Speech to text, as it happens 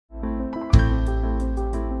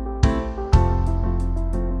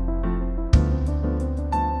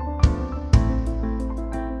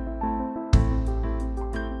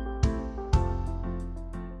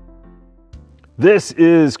This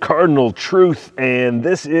is Cardinal Truth, and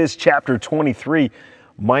this is chapter 23.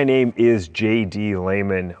 My name is J.D.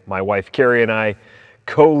 Lehman. My wife Carrie and I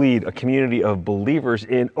co-lead a community of believers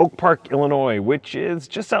in Oak Park, Illinois, which is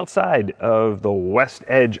just outside of the west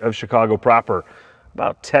edge of Chicago proper,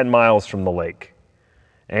 about 10 miles from the lake.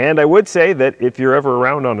 And I would say that if you're ever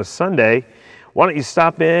around on a Sunday, why don't you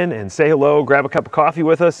stop in and say hello, grab a cup of coffee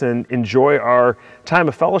with us, and enjoy our time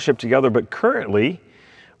of fellowship together. But currently,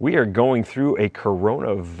 we are going through a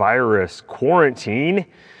coronavirus quarantine.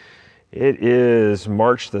 It is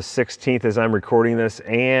March the 16th as I'm recording this,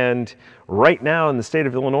 and right now in the state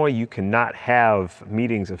of Illinois, you cannot have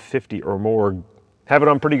meetings of 50 or more. Have it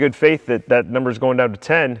on pretty good faith that that number is going down to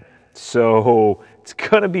 10, so it's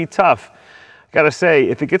gonna be tough. Gotta say,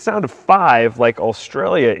 if it gets down to 5 like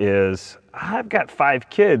Australia is, I've got 5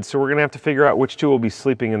 kids, so we're gonna have to figure out which 2 will be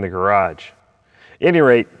sleeping in the garage. At any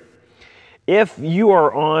rate, if you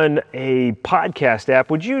are on a podcast app,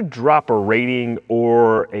 would you drop a rating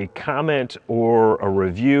or a comment or a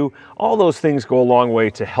review? All those things go a long way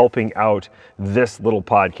to helping out this little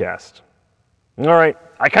podcast. All right,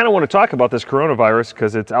 I kind of want to talk about this coronavirus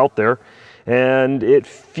because it's out there and it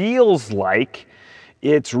feels like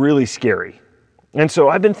it's really scary. And so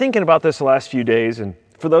I've been thinking about this the last few days, and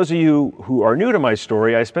for those of you who are new to my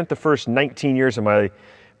story, I spent the first 19 years of my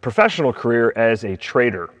professional career as a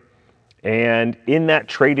trader. And in that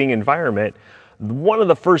trading environment, one of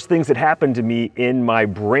the first things that happened to me in my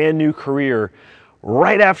brand new career,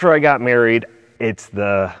 right after I got married, it's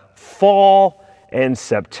the fall and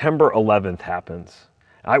September 11th happens.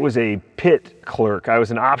 I was a pit clerk. I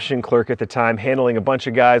was an option clerk at the time, handling a bunch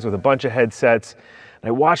of guys with a bunch of headsets.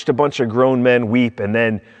 I watched a bunch of grown men weep, and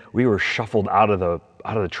then we were shuffled out of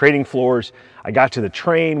the trading floors. I got to the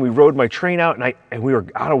train, we rode my train out, and we were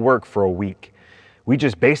out of work for a week. We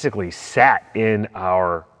just basically sat in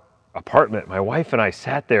our apartment. My wife and I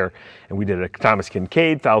sat there and we did a Thomas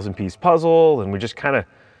Kinkade 1,000-piece puzzle, and we just it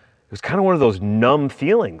was kind of one of those numb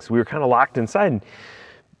feelings. We were kind of locked inside. And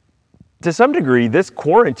to some degree, this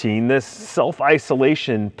quarantine, this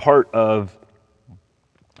self-isolation part of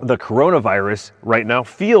the coronavirus right now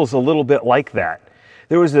feels a little bit like that.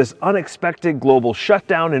 There was this unexpected global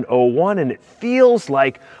shutdown in 2001, and it feels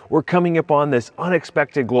like we're coming upon this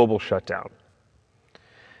unexpected global shutdown.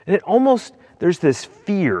 And there's this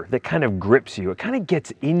fear that kind of grips you. It kind of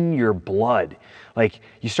gets in your blood. Like,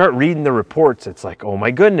 you start reading the reports, it's like, oh my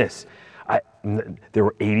goodness, there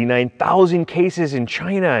were 89,000 cases in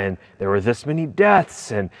China, and there were this many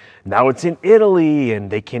deaths, and now it's in Italy, and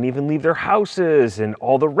they can't even leave their houses, and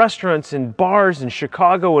all the restaurants and bars in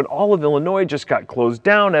Chicago and all of Illinois just got closed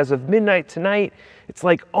down as of midnight tonight. It's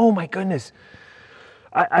like, oh my goodness.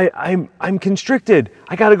 I'm constricted.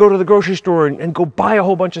 I got to go to the grocery store and go buy a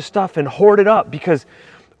whole bunch of stuff and hoard it up because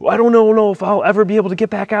I don't know if I'll ever be able to get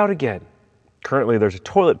back out again. Currently, there's a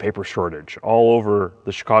toilet paper shortage all over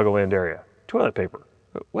the Chicagoland area. Toilet paper.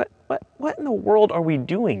 What in the world are we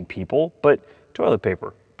doing, people? But toilet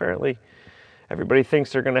paper. Apparently, everybody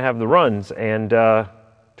thinks they're going to have the runs, and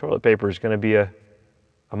toilet paper is going to be a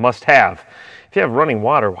must-have. If you have running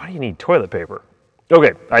water, why do you need toilet paper?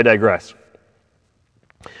 Okay, I digress.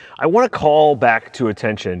 I want to call back to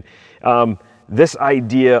attention this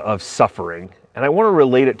idea of suffering, and I want to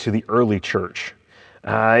relate it to the early church.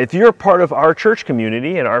 If you're a part of our church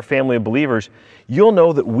community and our family of believers, you'll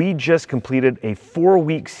know that we just completed a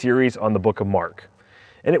 4-week series on the book of Mark.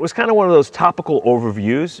 And it was kind of one of those topical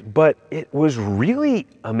overviews, but it was really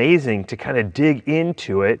amazing to kind of dig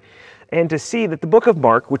into it and to see that the book of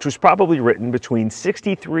Mark, which was probably written between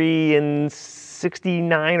 63 and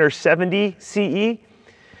 69 or 70 CE,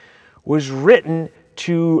 was written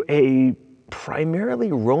to a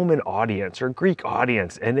primarily Roman audience or Greek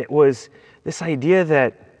audience. And it was this idea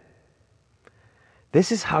that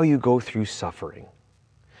this is how you go through suffering.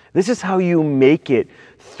 This is how you make it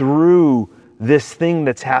through this thing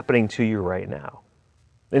that's happening to you right now.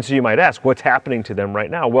 And so you might ask, what's happening to them right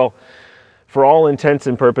now? Well, for all intents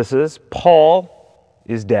and purposes, Paul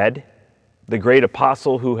is dead, the great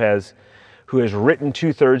apostle who has written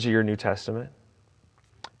 2/3 of your New Testament.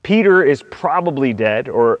 Peter is probably dead,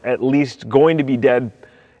 or at least going to be dead.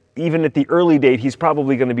 Even at the early date, he's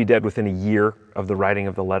probably going to be dead within a year of the writing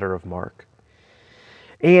of the letter of Mark.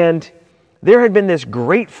 And there had been this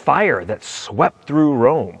great fire that swept through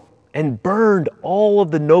Rome and burned all of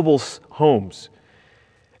the nobles' homes.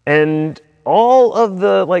 And all of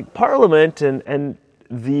the parliament and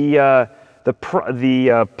the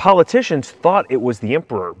politicians thought it was the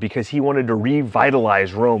emperor because he wanted to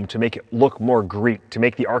revitalize Rome to make it look more Greek, to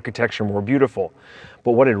make the architecture more beautiful.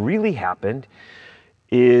 But what had really happened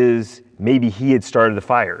is maybe he had started the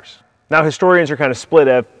fires. Now, historians are kind of split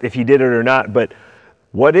if he did it or not, but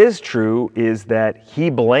what is true is that he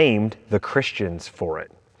blamed the Christians for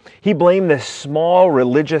it. He blamed this small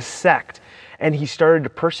religious sect, and he started to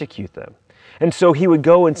persecute them. And so he would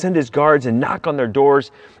go and send his guards and knock on their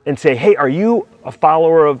doors and say, hey, are you a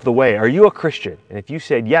follower of the way? Are you a Christian? And if you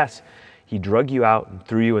said yes, he drug you out and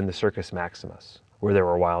threw you in the Circus Maximus, where there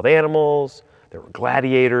were wild animals, there were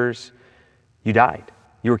gladiators. You died.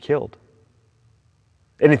 You were killed.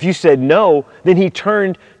 And if you said no, then he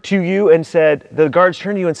turned to you and said, the guards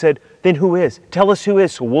turned to you and said, then who is? Tell us who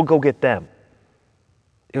is, so we'll go get them.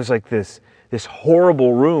 It was like this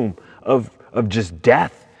horrible room of just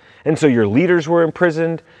death. And so your leaders were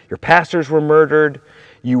imprisoned, your pastors were murdered,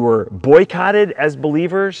 you were boycotted as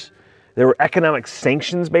believers, there were economic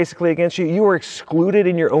sanctions basically against you, you were excluded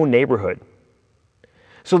in your own neighborhood.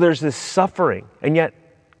 So there's this suffering, and yet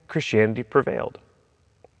Christianity prevailed.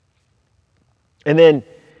 And then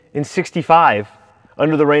in 65,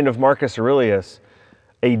 under the reign of Marcus Aurelius,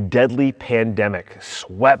 a deadly pandemic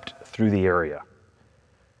swept through the area.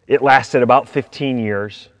 It lasted about 15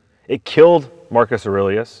 years. It killed Marcus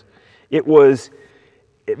Aurelius.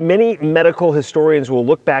 Many medical historians will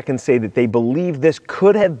look back and say that they believe this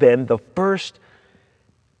could have been the first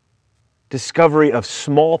discovery of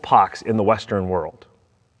smallpox in the Western world.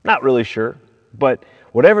 Not really sure, but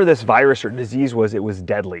whatever this virus or disease was, it was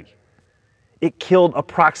deadly. It killed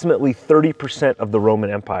approximately 30% of the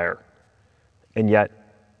Roman Empire, and yet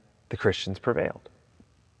the Christians prevailed.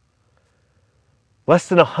 Less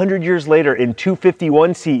than 100 years later, in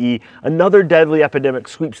 251 CE, another deadly epidemic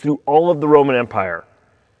sweeps through all of the Roman Empire.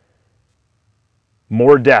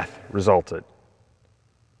 More death resulted.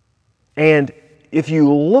 And if you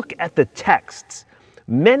look at the texts,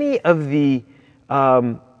 many of the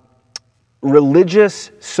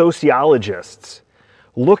religious sociologists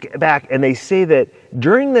look back and they say that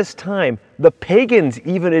during this time, the pagans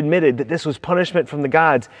even admitted that this was punishment from the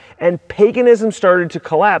gods, and paganism started to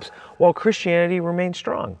collapse while Christianity remained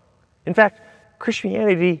strong. In fact,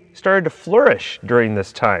 Christianity started to flourish during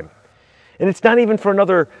this time. And it's not even for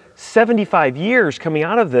another 75 years coming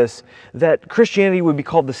out of this that Christianity would be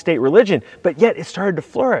called the state religion, but yet it started to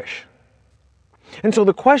flourish. And so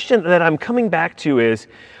the question that I'm coming back to is,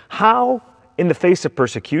 how in the face of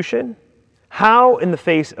persecution, how in the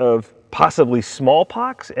face of possibly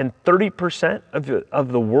smallpox and 30%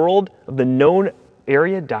 of the world, of the known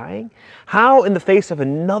area dying, how in the face of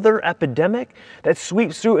another epidemic that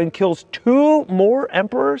sweeps through and kills 2 more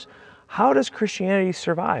emperors, how does Christianity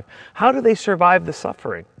survive? How do they survive the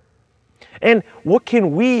suffering? And what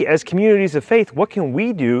can we as communities of faith, what can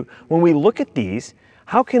we do when we look at these?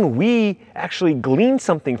 How can we actually glean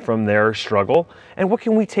something from their struggle, and what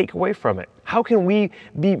can we take away from it? How can we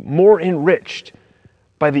be more enriched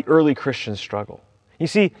by the early Christian struggle? You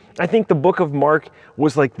see, I think the book of Mark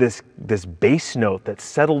was like this bass note that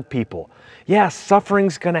settled people. Yeah,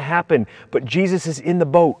 suffering's going to happen, but Jesus is in the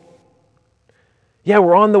boat. Yeah,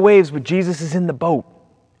 we're on the waves, but Jesus is in the boat.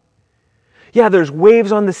 Yeah, there's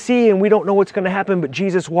waves on the sea, and we don't know what's going to happen, but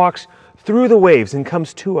Jesus walks through the waves and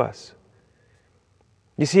comes to us.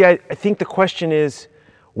 You see, I think the question is,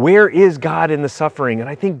 where is God in the suffering? And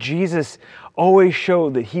I think Jesus always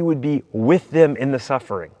showed that he would be with them in the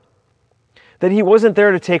suffering. That he wasn't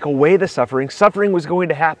there to take away the suffering. Suffering was going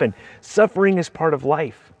to happen. Suffering is part of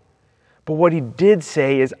life. But what he did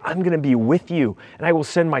say is, I'm going to be with you, and I will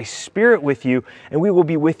send my Spirit with you, and we will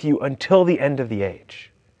be with you until the end of the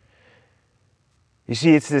age. You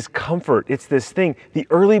see, it's this comfort. It's this thing. The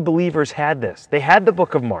early believers had this. They had the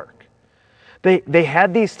book of Mark. They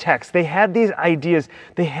had these texts, they had these ideas,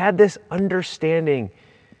 they had this understanding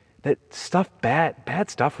that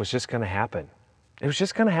bad stuff was just going to happen. It was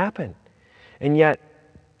just going to happen. And yet,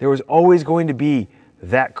 there was always going to be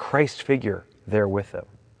that Christ figure there with them.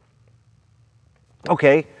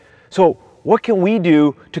 Okay, so what can we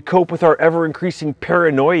do to cope with our ever-increasing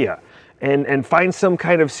paranoia and find some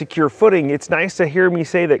kind of secure footing? It's nice to hear me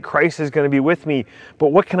say that Christ is going to be with me, but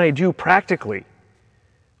what can I do practically?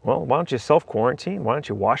 Well, why don't you self-quarantine? Why don't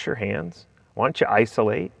you wash your hands? Why don't you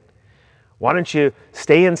isolate? Why don't you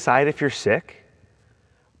stay inside if you're sick?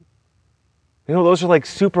 You know, those are like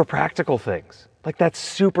super practical things. Like, that's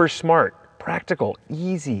super smart, practical,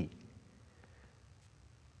 easy.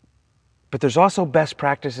 But there's also best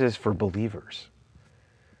practices for believers.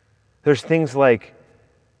 There's things like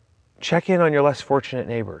check in on your less fortunate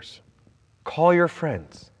neighbors. Call your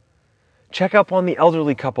friends. Check up on the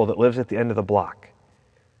elderly couple that lives at the end of the block.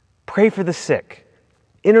 Pray for the sick.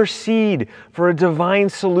 Intercede for a divine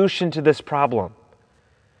solution to this problem.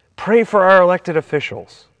 Pray for our elected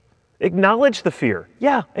officials. Acknowledge the fear.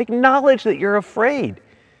 Yeah, acknowledge that you're afraid.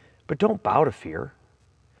 but don't bow to fear.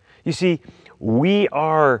 You see, we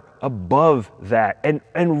are above that, and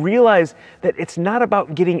realize that it's not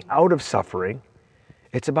about getting out of suffering.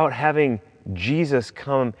 It's about having Jesus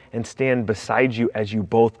come and stand beside you as you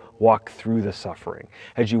both walk through the suffering,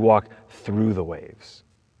 as you walk through the waves.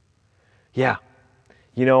 Yeah,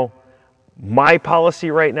 you know, my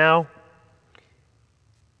policy right now,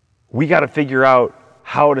 we got to figure out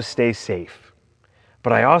how to stay safe.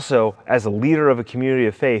 But I also, as a leader of a community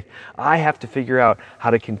of faith, I have to figure out how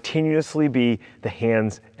to continuously be the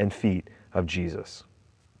hands and feet of Jesus.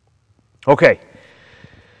 Okay,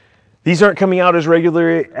 these aren't coming out as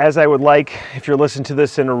regularly as I would like. If you're listening to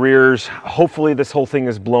this in arrears, hopefully this whole thing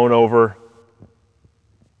is blown over.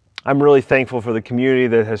 I'm really thankful for the community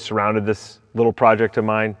that has surrounded this little project of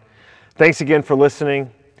mine. Thanks again for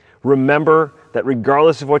listening. Remember that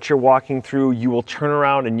regardless of what you're walking through, you will turn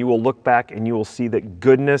around and you will look back and you will see that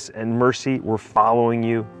goodness and mercy were following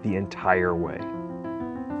you the entire way.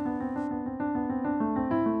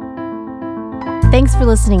 Thanks for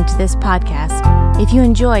listening to this podcast. If you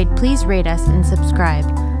enjoyed, please rate us and subscribe.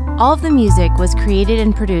 All of the music was created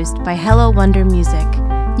and produced by Hello Wonder Music.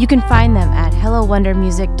 You can find them at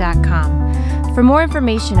hellowondermusic.com. For more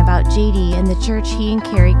information about JD and the church he and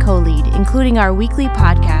Carrie co-lead, including our weekly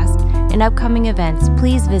podcast and upcoming events,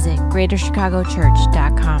 please visit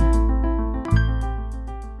greaterchicagochurch.com.